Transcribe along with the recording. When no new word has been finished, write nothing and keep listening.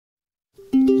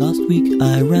Last week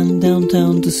I ran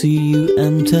downtown to see you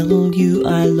and tell you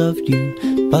I loved you.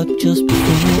 But just before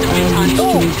I reached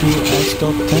your door, I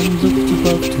stopped and looked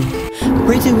above too.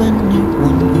 Pray to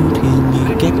anyone who'd hear me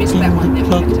getting the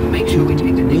plug to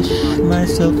wish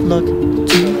myself luck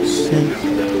to say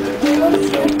you're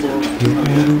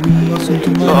the reason to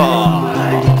my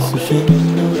life. And it's a shame,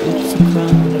 no, it's a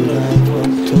crime, but I've not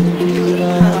told you that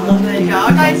I love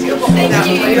you.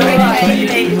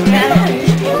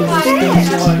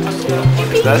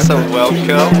 That's a welcome.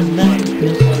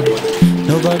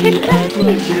 Nobody I'd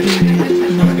love to be with,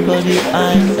 nobody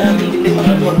I'd ever be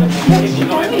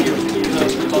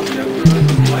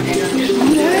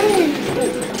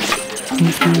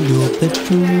through your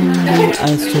bedroom window, I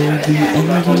saw you and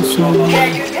you saw me.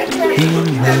 Him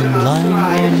lying on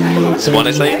your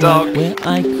bed where I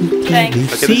could clearly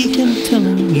see him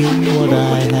telling you what I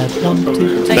had wanted to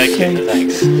say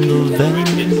from the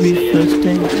very first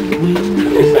day we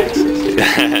met.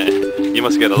 You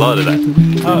must get a lot of that.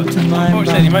 Oh,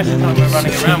 unfortunately, most of the time we're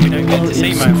running around, we don't get to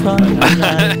see moments.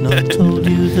 I've not told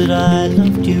you that I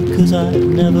loved you, cause I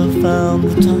never found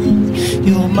the time.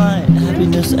 You're my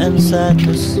happiness and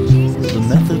sadness, the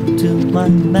method to my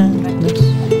madness.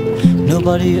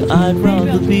 Nobody I'd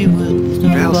rather be with,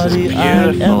 nobody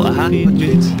I'd ever be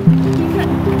with.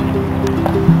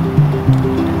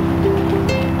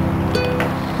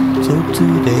 So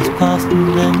 2 days passed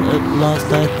and then at last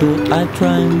I thought I'd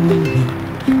try and ring you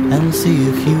and see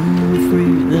if you were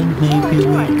free, then maybe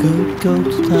we could go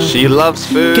to town. She loves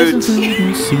food. Get some food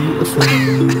and see a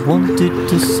film you wanted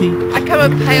to see. I come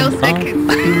a pale second.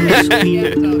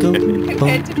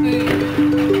 Compared to food.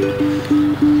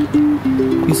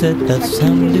 You said that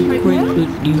sounded great, but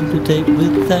you would date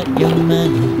with that young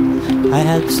man I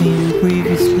had seen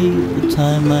previously the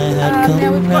time I had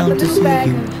come round to see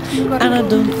you. And I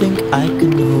don't think I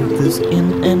can hold this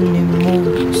in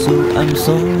anymore, so I'm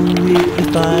sorry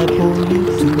if I bore you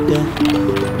to death.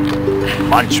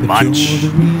 Munch, but munch.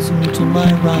 You're the reason to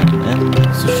my rhyme, and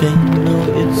it's a shame, no,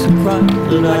 it's a crime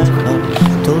that I've not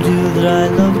told you that I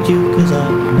loved you, cause I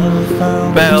never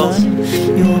found the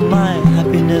time. You're my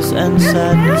happiness and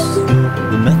sadness, you're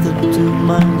the method to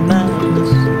my madness.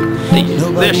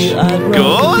 There you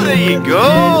go, there you go.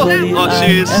 Oh,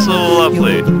 she is so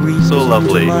lovely, so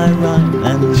lovely.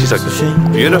 She's a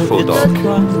beautiful dog.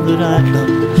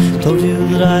 Told you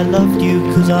that I loved you,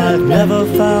 cause I've never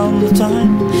found the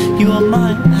time. You are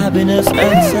my happiness and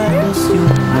sadness, you're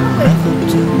the method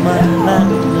to my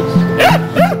madness.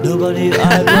 Nobody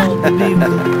I'd want to be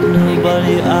with,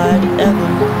 nobody I'd ever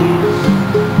be with.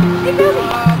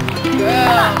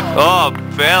 Oh,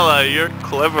 Bella, you're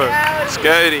clever.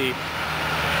 Scouty.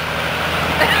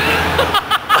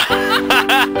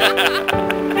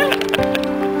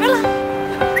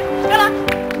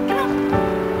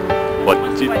 What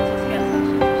did you...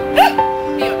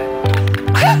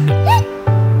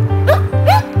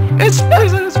 It's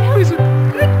poison, it's poison.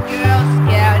 Good girl,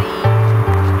 Scouty.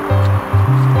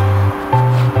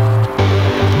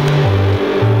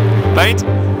 Paint.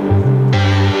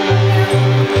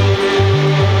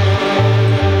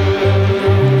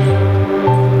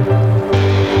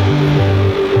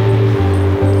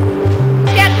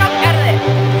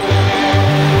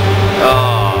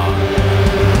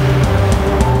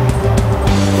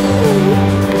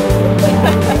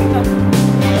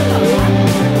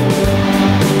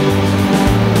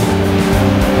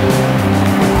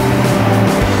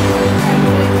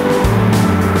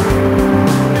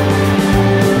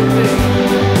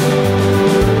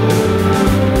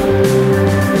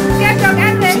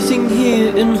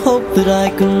 That I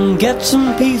can get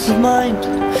some peace of mind,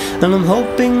 and I'm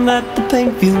hoping that the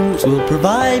paint fumes will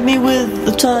provide me with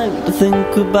the time to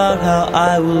think about how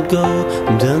I will go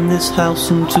and turn this house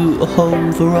into a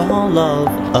home for all of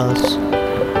us.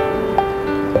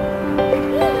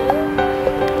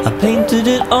 I painted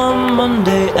it on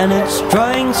Monday and it's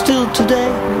drying still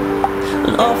today,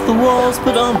 and off the walls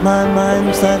but on my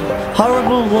mind's that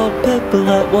horrible wallpaper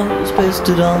that was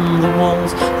pasted on the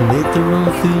walls and made the room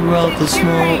feel rather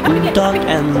small and dark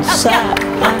and sad.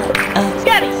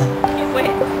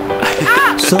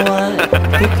 So I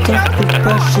picked up the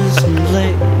brushes and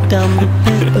laid down the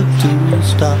paper to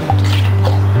start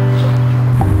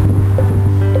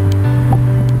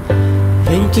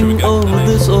painting over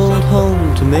this old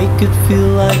home to make it feel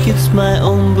like it's my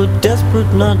own, but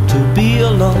desperate not to be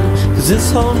alone, cause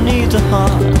this home needs a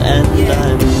heart. And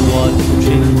I'm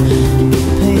watching the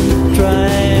paint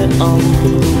dry on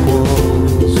the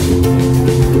walls,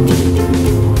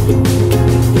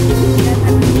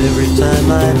 and every time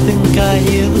I think I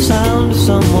hear the sound of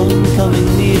someone coming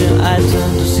near, I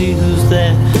turn to see who's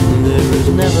there, and there is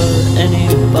never never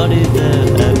anybody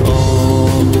there at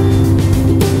all.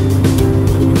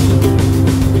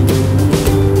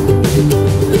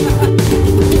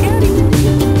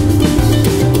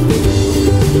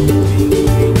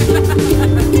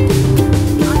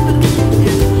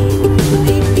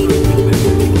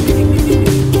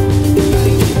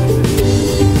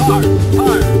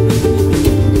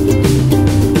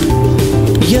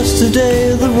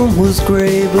 Yesterday the room was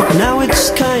grey, but now it's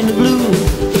kind of blue.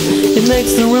 It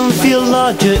makes the room feel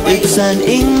larger, it's an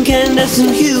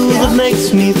incandescent hue that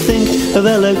makes me think of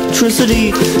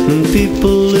electricity and people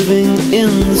living in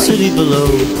the city below.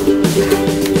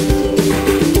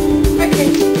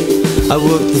 I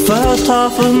worked the first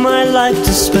half of my life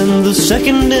to spend the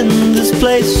second in this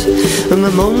place, and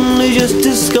I'm only just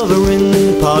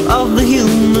discovering part of the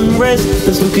human race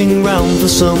that's looking round for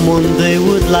someone they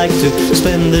would like to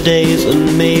spend the days,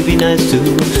 and maybe nights to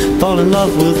fall in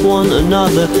love with one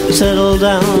another, settle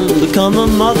down, become a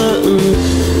mother.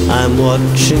 And I'm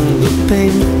watching the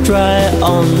paint dry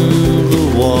on the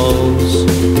walls,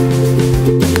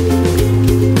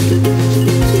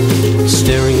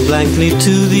 staring blankly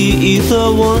to the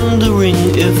ether, wondering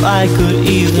if I could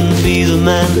even be the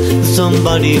man that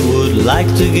somebody would like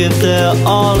to give their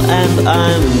all. And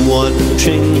I'm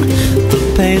watching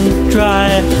the paint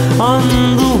dry on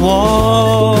the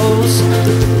walls,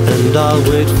 and I'll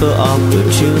wait for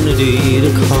opportunity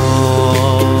to call.